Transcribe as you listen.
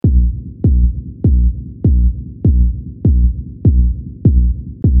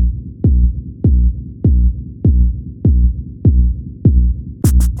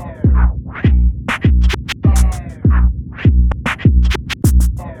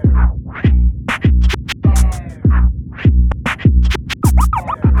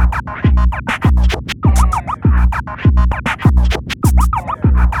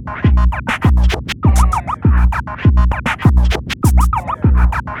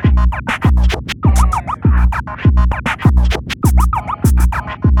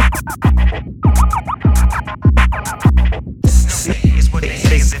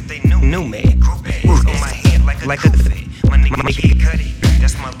like a fit. My nigga get Cudi,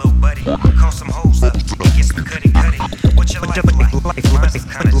 that's my little buddy. Call some hoes up, get some Cudi. What your life like? Mine's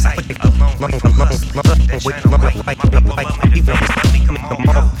kinda tight, alone with the hustle. That shine a light, my people love me to face. Let me come on,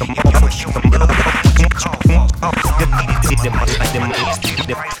 yo. I'ma show them love, what you call for. Don't need it, them like them niggas.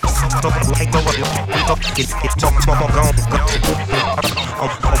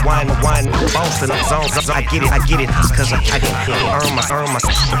 Wine, boss in the zones. I get it, cause I can earn my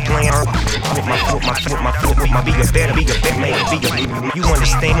plan. With my bigger, better, man. You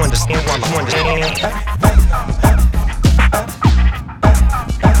understand while I understand.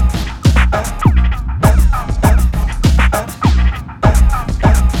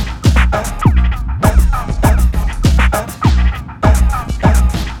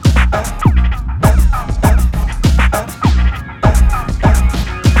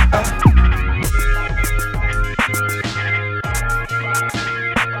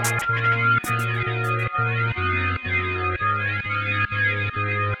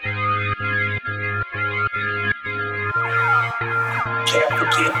 Can't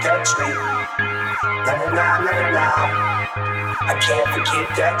forget that tree. La la la la la la. I can't forget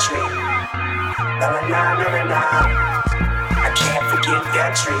that tree. La la la la la la. I can't forget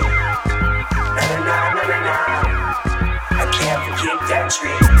that tree. La la la la la la. I can't forget that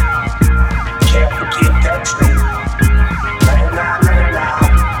tree. Can't forget that tree. La la la la la la.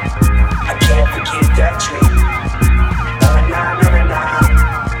 I can't forget that tree. La la la la la la.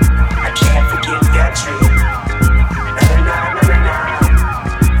 I can't forget that tree. La la la la la la.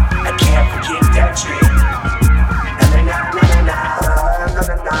 I can't forget that tree. La la la la la la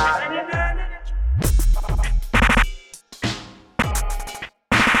la la.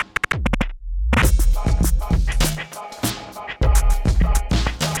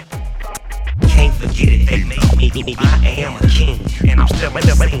 Can't forget it, they made me. I am a king, and I'm still in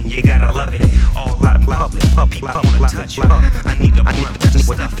the ring. You gotta love it. All out of public, people wanna touch you. I need to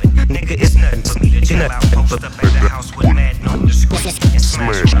stuff it. Nigga, it's nothing for me to chill out. Post up at the house with mad on the screen and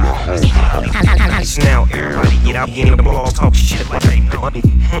smash my home. Now everybody get out, get in the ball, talk shit like they know me.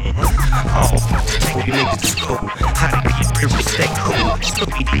 Oh, you niggas is cool. How to get real, stay cool.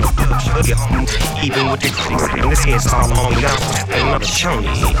 Snoopy D, sugar get home. Even with the crease, and this head's all on me. I'm another chony,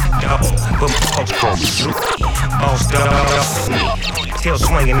 dog. But my folks call me Snoopy. Boss dog, me. Tail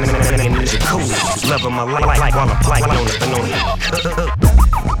swinging, and it's cool. Loving my life while I'm flying on it.